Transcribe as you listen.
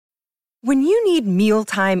When you need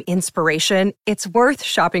mealtime inspiration, it's worth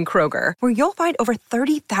shopping Kroger, where you'll find over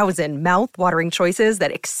 30,000 mouth-watering choices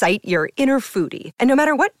that excite your inner foodie. And no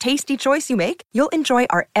matter what tasty choice you make, you'll enjoy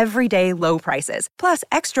our everyday low prices, plus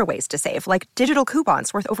extra ways to save, like digital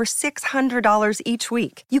coupons worth over $600 each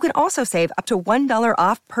week. You can also save up to $1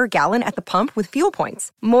 off per gallon at the pump with fuel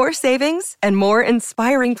points. More savings and more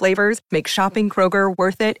inspiring flavors make shopping Kroger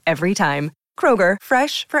worth it every time. Kroger,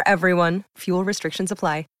 fresh for everyone. Fuel restrictions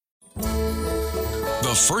apply.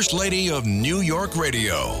 The First Lady of New York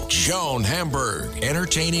Radio, Joan Hamburg.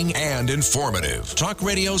 Entertaining and informative. Talk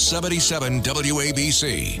Radio 77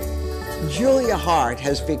 WABC. Julia Haart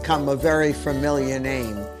has become a very familiar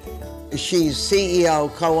name. She's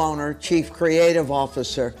CEO, co-owner, chief creative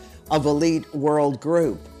officer of Elite World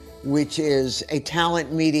Group, which is a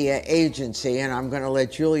talent media agency, and I'm going to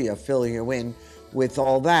let Julia fill you in with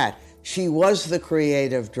all that. She was the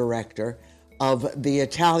creative director of the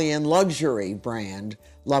Italian luxury brand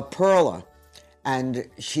La Perla, and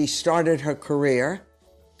she started her career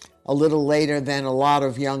a little later than a lot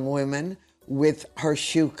of young women with her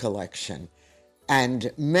shoe collection.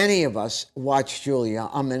 And many of us watched Julia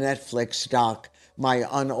on the Netflix doc, My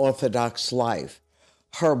Unorthodox Life.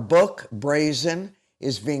 Her book, Brazen,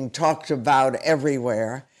 is being talked about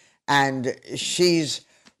everywhere, and she's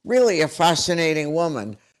really a fascinating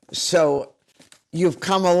woman. So you've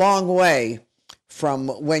come a long way from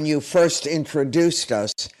when you first introduced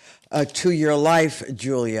us to your life,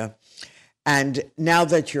 Julia. And now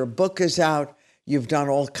that your book is out, you've done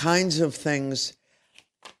all kinds of things.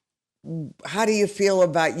 How do you feel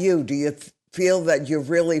about you? Do you feel that you've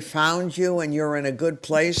really found you and you're in a good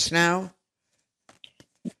place now?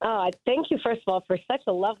 Thank you, first of all, for such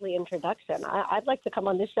a lovely introduction. I'd like to come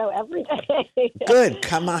on this show every day. Good.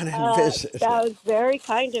 Come on and visit. That was very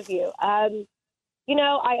kind of you. You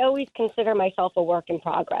know, I always consider myself a work in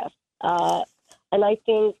progress. And I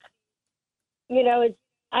think, you know,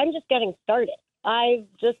 I'm just getting started. I've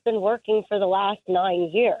just been working for the last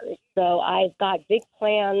 9 years. So I've got big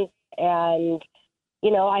plans and,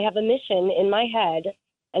 you know, I have a mission in my head.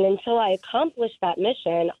 And until I accomplish that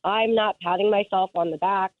mission, I'm not patting myself on the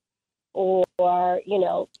back or, you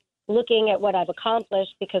know, looking at what I've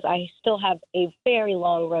accomplished because I still have a very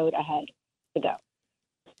long road ahead to go.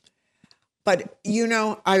 But, you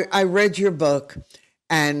know, I read your book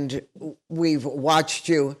and we've watched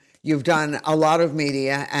you. You've done a lot of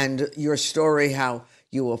media, and your story, how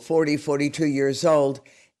you were 42 years old,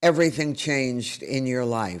 everything changed in your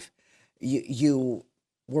life. You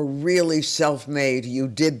were really self-made. You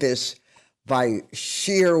did this by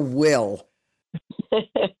sheer will.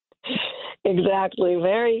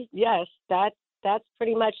 Exactly. Yes, that's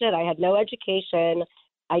pretty much it. I had no education.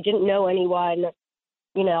 I didn't know anyone.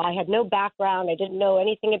 You know, I had no background. I didn't know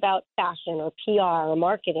anything about fashion or PR or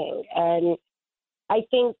marketing. And I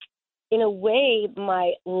think, in a way,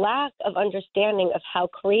 my lack of understanding of how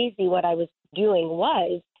crazy what I was doing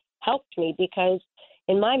was helped me, because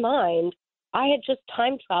in my mind, I had just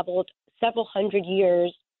time traveled several hundred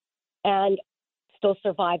years and still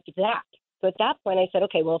survived that. So at that point, I said,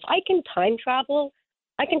 okay, well, if I can time travel,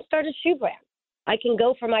 I can start a shoe brand. I can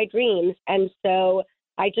go for my dreams. And so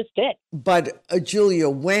I just did. But Julia,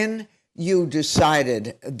 when you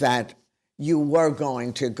decided that you were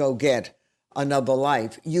going to go get another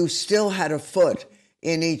life, you still had a foot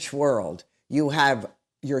in each world. You have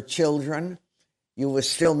your children. You were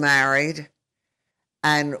still married.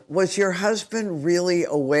 And was your husband really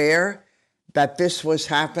aware that this was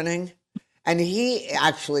happening? And he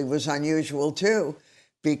actually was unusual too,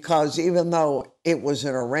 because even though it was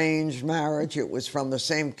an arranged marriage, it was from the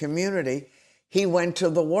same community, he went to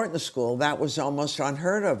the Wharton School. That was almost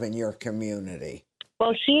unheard of in your community.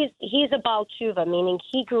 Well, he's a Baal Tshuva, meaning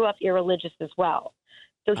he grew up irreligious as well.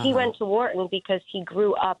 So he went to Wharton because he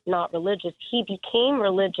grew up not religious. He became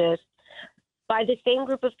religious by the same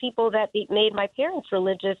group of people that made my parents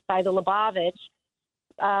religious by the Lubavitch.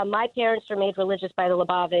 My parents were made religious by the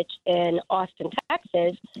Lubavitch in Austin,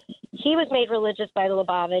 Texas. He was made religious by the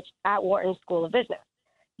Lubavitch at Wharton School of Business.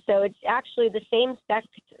 So it's actually the same sect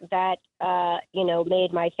that,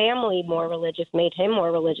 made my family more religious, made him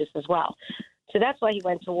more religious as well. So that's why he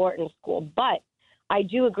went to Wharton School. But I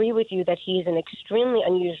do agree with you that he's an extremely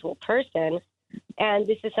unusual person. And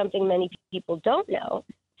this is something many people don't know.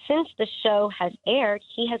 Since the show has aired,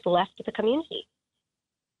 he has left the community.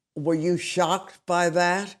 Were you shocked by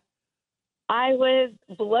that? I was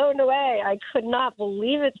blown away. I could not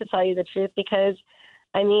believe it, to tell you the truth, because,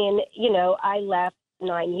 I mean, I left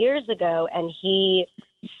 9 years ago and he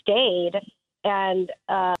stayed. And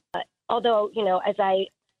although,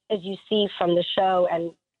 as you see from the show,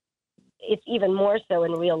 and it's even more so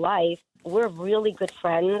in real life, we're really good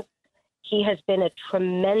friends. He has been a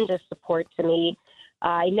tremendous support to me.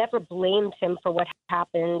 I never blamed him for what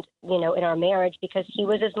happened, in our marriage, because he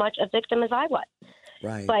was as much a victim as I was.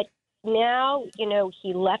 Right. But now,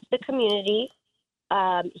 he left the community.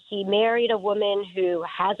 He married a woman who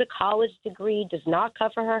has a college degree, does not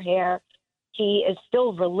cover her hair. He is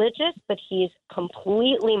still religious, but he's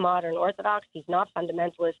completely modern Orthodox. He's not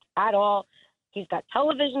fundamentalist at all. He's got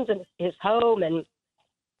televisions in his home, and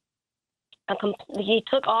he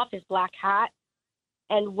took off his black hat.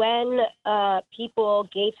 And when people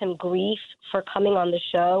gave him grief for coming on the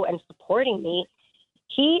show and supporting me,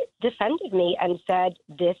 he defended me and said,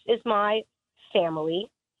 "This is my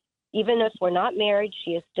family. Even if we're not married,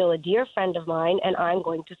 she is still a dear friend of mine, and I'm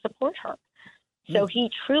going to support her." So he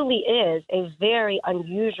truly is a very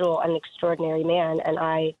unusual and extraordinary man, and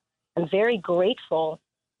I am very grateful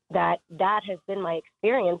that that has been my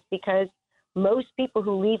experience, because most people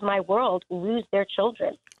who leave my world lose their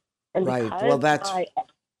children. And Right. because Well, that's...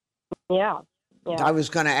 yeah. I was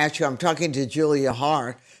going to ask you, I'm talking to Julia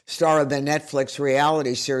Haart, star of the Netflix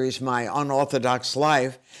reality series My Unorthodox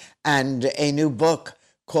Life, and a new book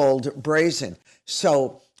called Brazen.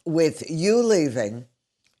 So with you leaving,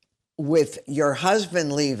 with your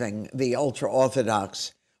husband leaving the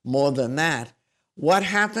ultra-Orthodox, more than that, what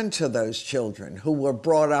happened to those children who were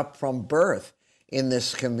brought up from birth in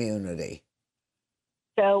this community?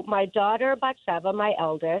 So my daughter, Bathsheba, my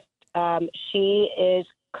eldest, she is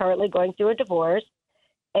currently going through a divorce,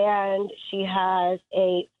 and she has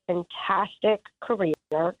a fantastic career.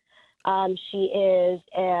 She is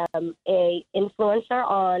a influencer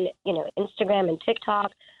on, Instagram and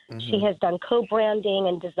TikTok. Mm-hmm. She has done co-branding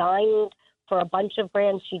and designed for a bunch of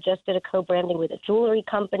brands. She just did a co-branding with a jewelry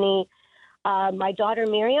company. My daughter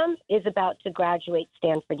Miriam is about to graduate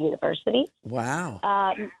Stanford University. Wow.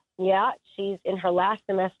 Yeah, she's in her last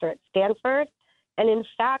semester at Stanford. And in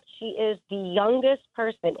fact, she is the youngest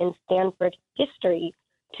person in Stanford history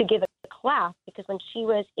to give a class, because when she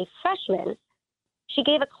was a freshman, she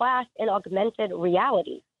gave a class in augmented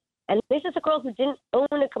reality. And this is a girl who didn't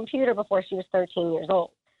own a computer before she was 13 years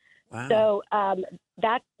old. Wow. So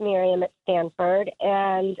that's Miriam at Stanford.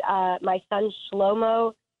 And my son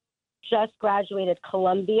Shlomo just graduated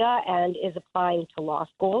Columbia and is applying to law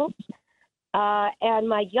school. And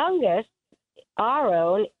my youngest,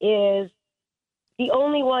 Aaron, is the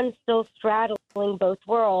only one still straddling both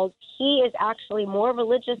worlds. He is actually more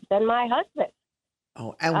religious than my husband.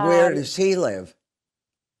 Oh, and where does he live?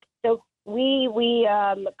 So we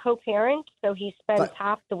co-parent. So he spends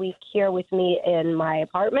half the week here with me in my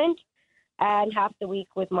apartment and half the week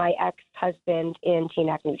with my ex-husband in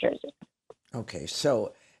Teaneck, New Jersey. Okay,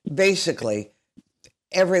 so basically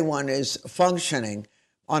everyone is functioning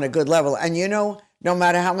on a good level. And no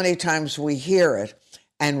matter how many times we hear it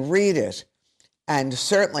and read it, and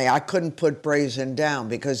certainly I couldn't put Brazen down,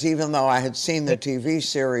 because even though I had seen the TV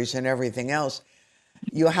series and everything else,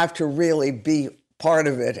 you have to really be part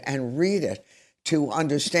of it and read it to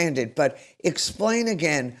understand it. But explain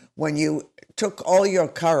again, when you took all your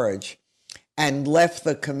courage and left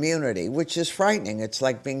the community, which is frightening. It's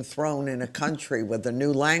like being thrown in a country with a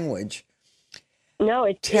new language. No,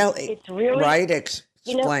 it's really... Right?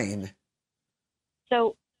 Explain.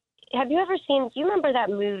 So have you ever seen... Do you remember that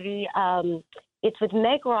movie... it's with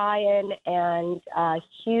Meg Ryan and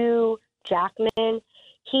Hugh Jackman.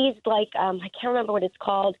 He's like, I can't remember what it's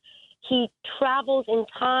called. He travels in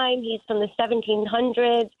time. He's from the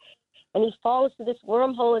 1700s, and he falls through this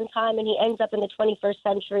wormhole in time, and he ends up in the 21st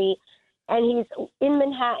century, and he's in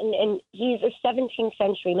Manhattan, and he's a 17th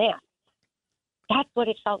century man. That's what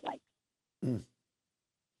it felt like. Mm.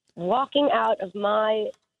 Walking out of my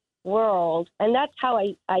world, and that's how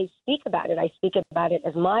I speak about it. I speak about it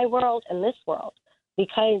as my world and this world,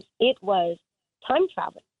 because it was time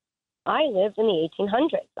travel. I lived in the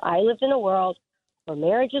 1800s. I lived in a world where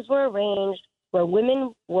marriages were arranged, where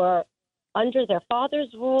women were under their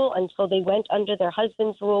father's rule until they went under their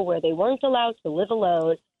husband's rule, where they weren't allowed to live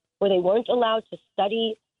alone, where they weren't allowed to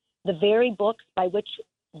study the very books by which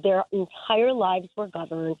their entire lives were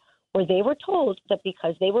governed, where they were told that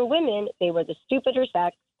because they were women, they were the stupider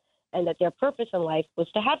sex, and that their purpose in life was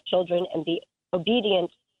to have children and be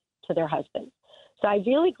obedient to their husbands. So I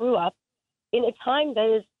really grew up in a time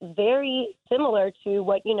that is very similar to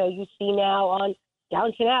what, you see now on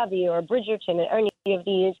Downton Abbey or Bridgerton and any of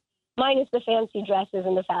these, minus the fancy dresses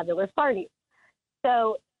and the fabulous parties.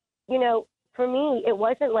 So, for me, it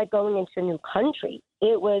wasn't like going into a new country.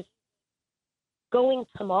 It was going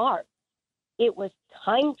to Mars. It was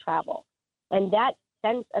time travel. And that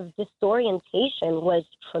sense of disorientation was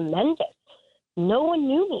tremendous. No one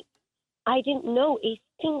knew me. I didn't know a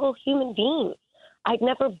single human being. I'd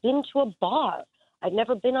never been to a bar. I'd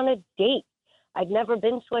never been on a date. I'd never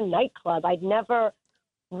been to a nightclub. I'd never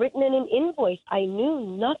written in an invoice. I knew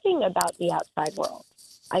nothing about the outside world.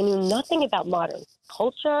 I knew nothing about modern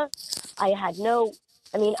culture. I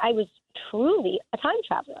was truly a time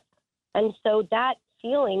traveler. And so that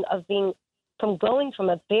feeling of going from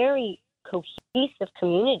a very cohesive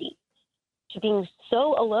community to being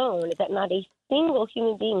so alone that not a single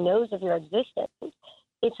human being knows of your existence,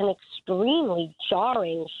 it's an extremely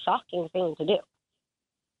jarring, shocking thing to do.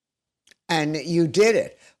 And you did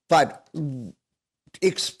it. But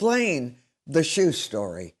explain the shoe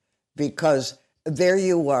story, because there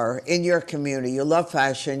you were in your community. You love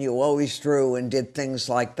fashion. You always drew and did things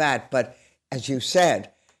like that. But as you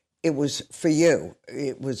said, it was for you.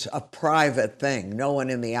 It was a private thing. No one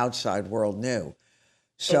in the outside world knew.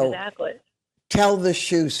 So exactly. Tell the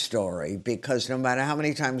shoe story, because no matter how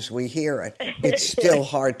many times we hear it, it's still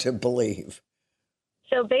hard to believe.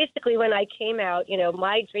 So basically, when I came out,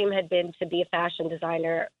 my dream had been to be a fashion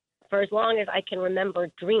designer for as long as I can remember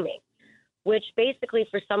dreaming, which basically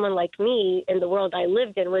for someone like me in the world I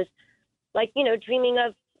lived in was like, dreaming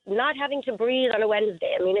of not having to breathe on a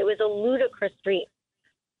Wednesday. I mean, it was a ludicrous dream,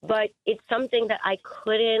 but it's something that I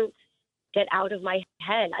couldn't get out of my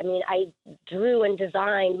head. I mean, I drew and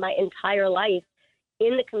designed my entire life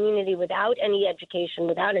in the community without any education,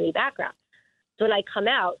 without any background. So when I come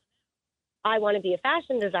out, I want to be a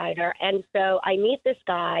fashion designer. And so I meet this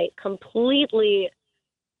guy completely,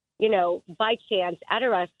 by chance at a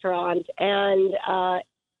restaurant. And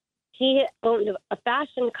he owned a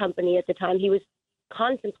fashion company at the time. He was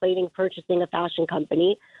contemplating purchasing a fashion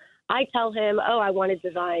company. I tell him, I want to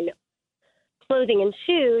design clothing and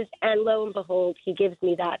shoes. And lo and behold, he gives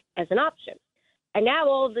me that as an option. And now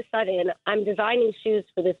all of a sudden, I'm designing shoes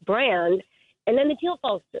for this brand. And then the deal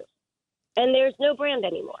falls through. And there's no brand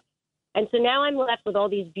anymore. And so now I'm left with all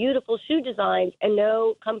these beautiful shoe designs and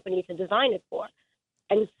no company to design it for.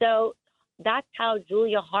 And so that's how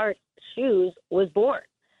Julia Haart Shoes was born.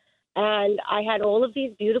 And I had all of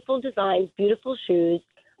these beautiful designs, beautiful shoes,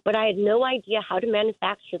 but I had no idea how to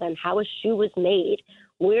manufacture them, how a shoe was made.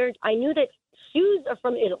 I knew that shoes are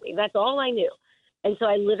from Italy. That's all I knew. And so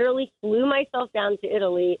I literally flew myself down to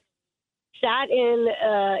Italy, sat in,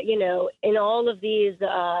 in all of these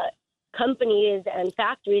companies and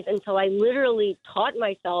factories until I literally taught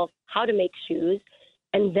myself how to make shoes.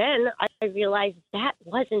 And then I realized that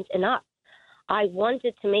wasn't enough. I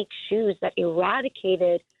wanted to make shoes that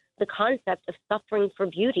eradicated the concept of suffering for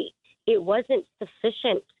beauty. It wasn't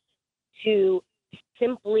sufficient to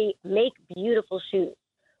simply make beautiful shoes.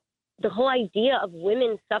 The whole idea of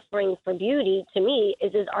women suffering for beauty, to me,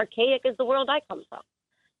 is as archaic as the world I come from.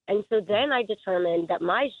 And so then I determined that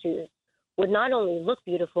my shoes would not only look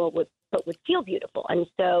beautiful, but would feel beautiful. And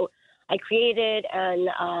so I created and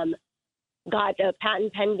got a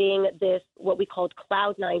patent pending this, what we called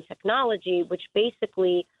Cloud9 technology, which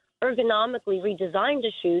basically ergonomically redesigned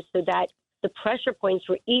the shoes so that the pressure points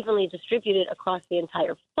were evenly distributed across the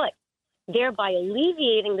entire foot, thereby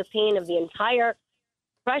alleviating the pain of the entire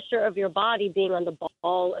pressure of your body being on the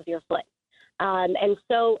ball of your foot. And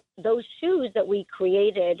so those shoes that we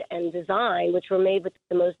created and designed, which were made with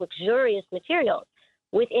the most luxurious materials,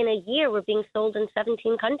 within a year were being sold in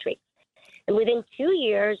 17 countries. And within 2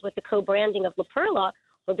 years, with the co-branding of La Perla,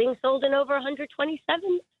 we're being sold in over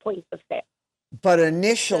 127 points of sale. But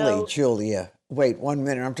initially, Julia, wait 1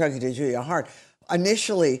 minute, I'm talking to Julia Haart.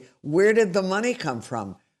 Initially, where did the money come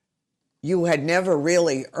from? You had never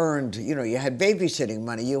really earned, you had babysitting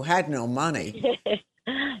money. You had no money.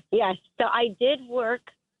 Yes. So I did work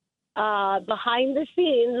behind the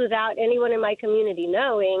scenes without anyone in my community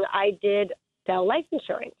knowing. I did sell life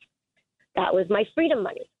insurance. That was my freedom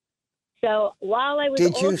money. So while I was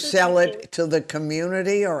Did you sell it to the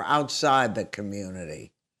community or outside the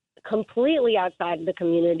community? Completely outside of the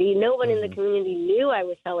community. No one in the community knew I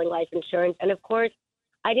was selling life insurance. And of course,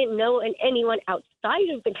 I didn't know anyone outside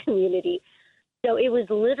of the community. So it was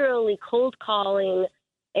literally cold calling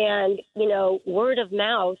and, word of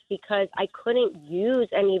mouth, because I couldn't use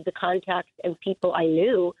any of the contacts and people I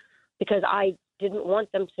knew because I didn't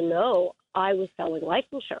want them to know I was selling life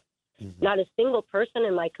insurance. Mm-hmm. Not a single person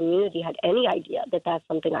in my community had any idea that that's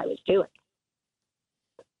something I was doing.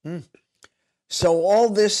 Mm. So all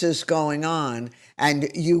this is going on, and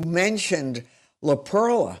you mentioned La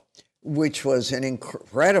Perla, which was an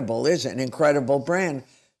incredible brand.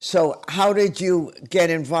 So how did you get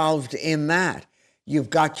involved in that? You've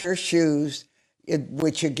got your shoes,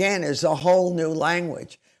 which again is a whole new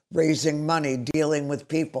language, raising money, dealing with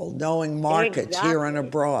people, knowing markets here and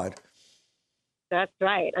abroad. That's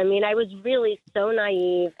right. I mean, I was really so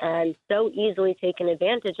naive and so easily taken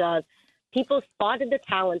advantage of. People spotted the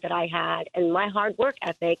talent that I had and my hard work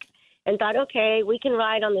ethic and thought, okay, we can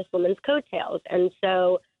ride on this woman's coattails. And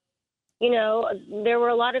so, there were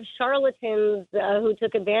a lot of charlatans who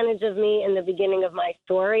took advantage of me in the beginning of my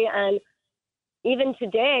story. And even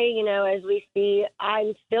today, as we see,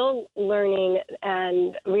 I'm still learning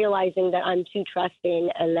and realizing that I'm too trusting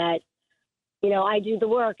and that, I do the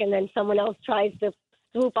work and then someone else tries to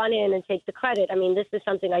swoop on in and take the credit. I mean, this is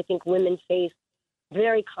something I think women face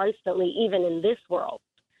very constantly, even in this world.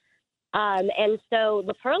 And so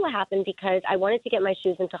La Perla happened because I wanted to get my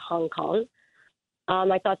shoes into Hong Kong.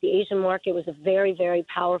 I thought the Asian market was a very, very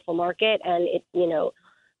powerful market, and it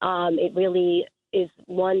really is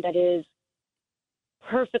one that is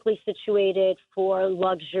perfectly situated for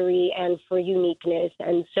luxury and for uniqueness.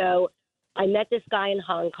 And so I met this guy in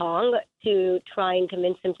Hong Kong to try and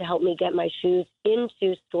convince him to help me get my shoes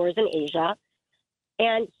into stores in Asia.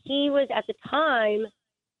 And he was at the time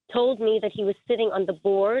told me that he was sitting on the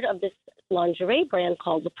board of this lingerie brand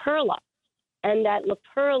called La Perla, and that La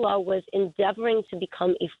Perla was endeavoring to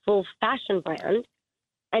become a full fashion brand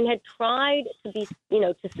and had tried to be,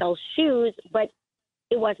 to sell shoes, but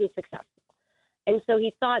it wasn't successful. And so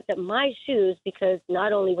he thought that my shoes, because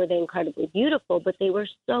not only were they incredibly beautiful, but they were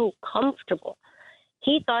so comfortable,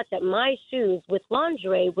 he thought that my shoes with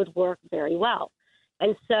lingerie would work very well.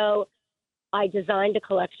 And so I designed a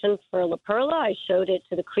collection for La Perla. I showed it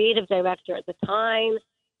to the creative director at the time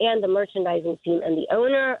and the merchandising team and the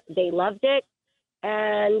owner. They loved it.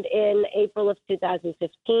 And in April of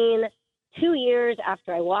 2015, 2 years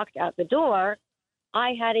after I walked out the door,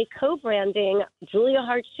 I had a co-branding Julia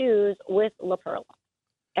Haart shoes with La Perla.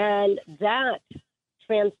 And that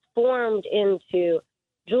transformed into,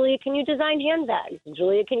 Julia, can you design handbags?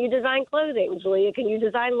 Julia, can you design clothing? Julia, can you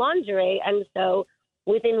design lingerie? And so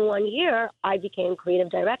within 1 year, I became creative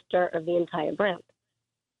director of the entire brand.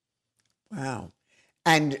 Wow.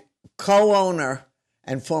 And co-owner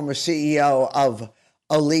and former CEO of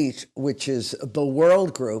Elite, which is the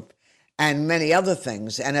World Group, and many other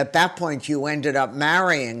things. And at that point, you ended up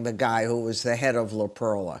marrying the guy who was the head of La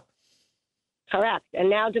Perla. Correct. And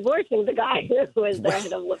now divorcing the guy who was the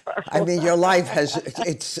head of La Perla. I mean, your life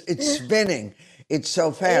it's spinning. It's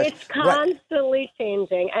so fast. It's constantly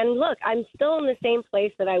changing. And look, I'm still in the same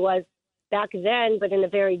place that I was back then, but in a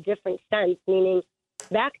very different sense, meaning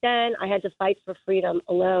back then I had to fight for freedom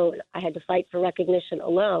alone. I had to fight for recognition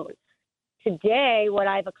alone. Today, what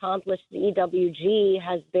I've accomplished at EWG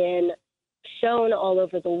has been shown all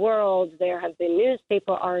over the world. There have been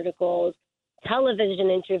newspaper articles, television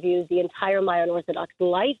interviews. The entire My Unorthodox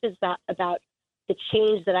Life is about the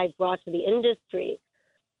change that I've brought to the industry.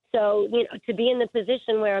 So, to be in the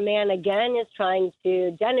position where a man, again, is trying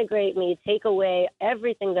to denigrate me, take away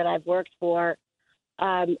everything that I've worked for,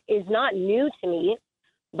 is not new to me.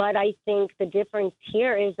 But I think the difference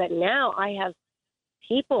here is that now I have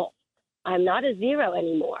people. I'm not a zero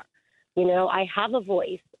anymore. I have a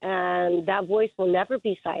voice, and that voice will never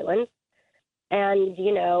be silenced. And,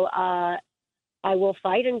 I will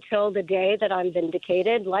fight until the day that I'm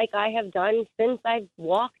vindicated, like I have done since I've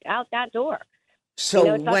walked out that door.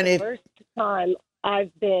 So it's not the first time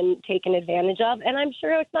I've been taken advantage of, and I'm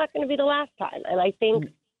sure it's not going to be the last time. And I think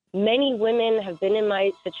many women have been in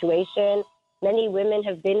my situation. Many women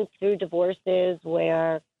have been through divorces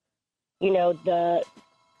where,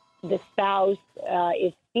 the spouse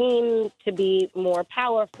is seen to be more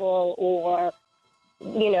powerful, or,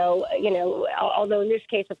 although in this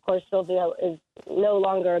case, of course, Sylvia is no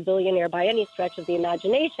longer a billionaire by any stretch of the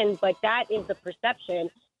imagination, but that is the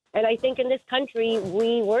perception. And I think in this country,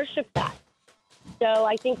 we worship that. So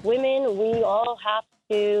I think women, we all have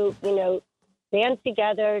to, band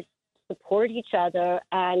together, support each other,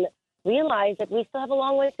 and realize that we still have a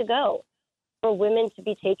long way to go for women to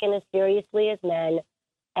be taken as seriously as men,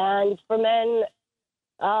 and for men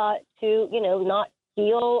to, not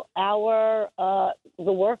steal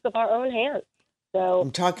the work of our own hands. So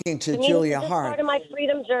I'm talking to Julia Hart. Haart. Part of my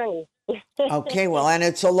freedom journey. Okay, well, and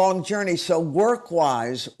it's a long journey. So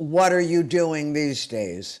work-wise, what are you doing these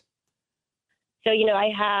days? So,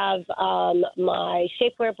 I have my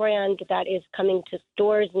shapewear brand that is coming to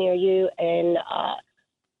stores near you in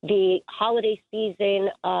the holiday season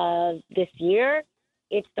of this year.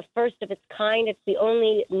 It's the first of its kind. It's the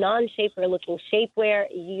only non-shapewear looking shapewear.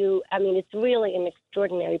 It's really an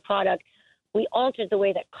extraordinary product. We altered the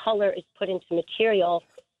way that color is put into material.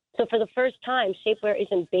 So for the first time, shapewear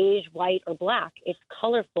isn't beige, white, or black. It's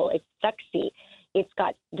colorful. It's sexy. It's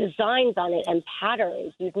got designs on it and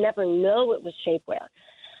patterns. You'd never know it was shapewear.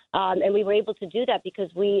 And we were able to do that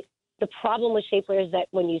because we the problem with shapewear is that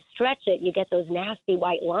when you stretch it, you get those nasty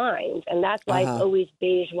white lines, and that's why it's always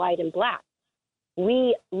beige, white, and black.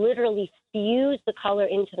 We literally fuse the color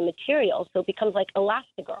into the material, so it becomes like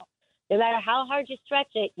Elastigirl. No matter how hard you stretch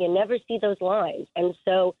it, you never see those lines. And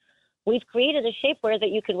so we've created a shapewear that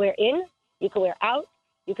you could wear in, you could wear out,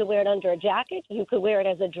 you could wear it under a jacket, you could wear it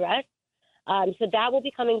as a dress. So that will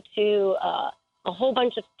be coming to a whole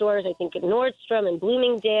bunch of stores, I think, in Nordstrom and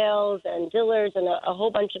Bloomingdale's and Dillard's and a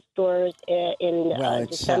whole bunch of stores in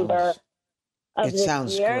December of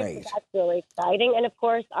this year. Great. So that's really exciting. And, of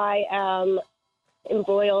course, I am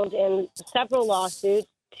embroiled in several lawsuits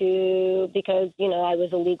because, you know, I was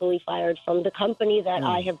illegally fired from the company that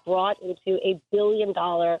I have brought into $1 billion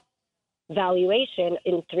valuation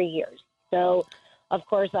in 3 years. So, of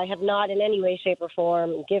course, I have not in any way, shape, or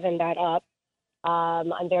form given that up.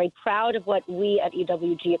 I'm very proud of what we at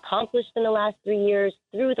EWG accomplished in the last 3 years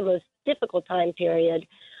through the most difficult time period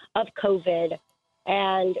of COVID.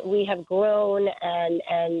 And we have grown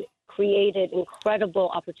and created incredible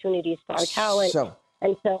opportunities for our talent.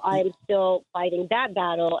 And so I'm still fighting that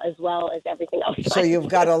battle as well as everything else. So you've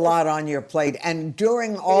got a lot on your plate. And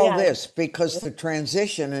during all this, because the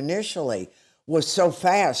transition initially was so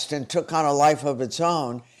fast and took on a life of its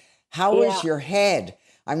own, how is your head?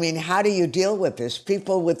 I mean, how do you deal with this?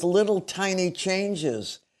 People with little tiny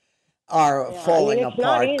changes are falling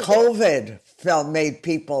apart. COVID made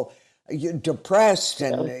people depressed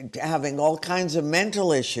and having all kinds of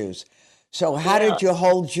mental issues. So how did you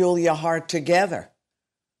hold Julia Haart together?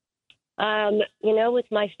 You know, with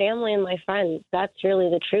my family and my friends, that's really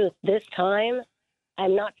the truth. This time,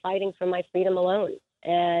 I'm not fighting for my freedom alone.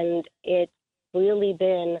 And it's really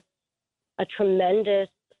been a tremendous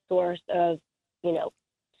source of, you know,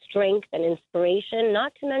 strength and inspiration,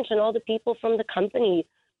 not to mention all the people from the company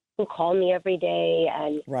who call me every day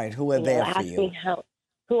and who are there for you.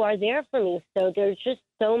 Who are there for me. So there's just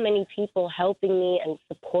so many people helping me and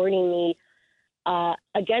supporting me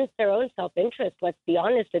against their own self-interest. Let's be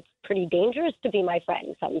honest, it's pretty dangerous to be my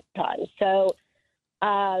friend sometimes. So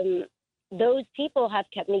those people have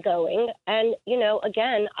kept me going. And, you know,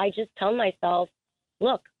 again, I just tell myself,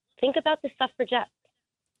 look, think about the suffragettes.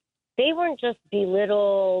 They weren't just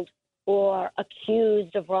belittled or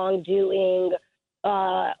accused of wrongdoing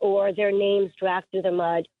or their names dragged through the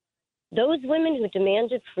mud. Those women who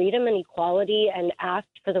demanded freedom and equality and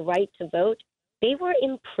asked for the right to vote, they were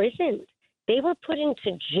imprisoned. They were put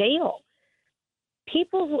into jail.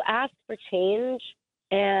 People who ask for change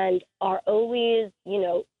and are always, you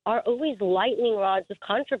know, are always lightning rods of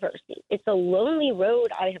controversy. It's a lonely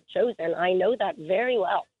road I have chosen. I know that very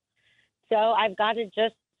well. So I've got to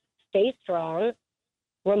just stay strong,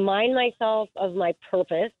 remind myself of my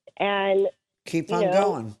purpose, and keep on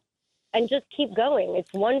going. And just keep going.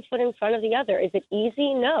 It's one foot in front of the other. Is it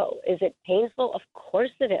easy? No. Is it painful? Of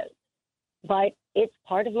course it is. But it's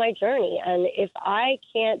part of my journey. And if I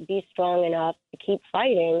can't be strong enough to keep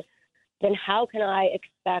fighting, then how can I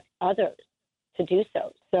expect others to do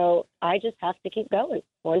so? So I just have to keep going,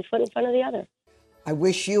 one foot in front of the other. I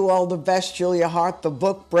wish you all the best, Julia Haart. The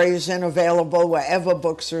book, Brazen, available wherever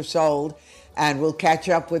books are sold. And we'll catch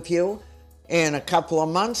up with you in a couple of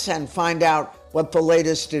months and find out what the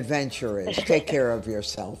latest adventure is. Take care of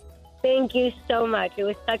yourself. Thank you so much. It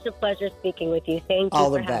was such a pleasure speaking with you. Thank you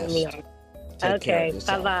all for having me on. Take care of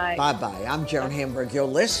yourself. Bye-bye. Bye-bye. I'm Joan Hamburg. You're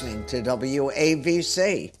listening to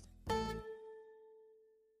WABC.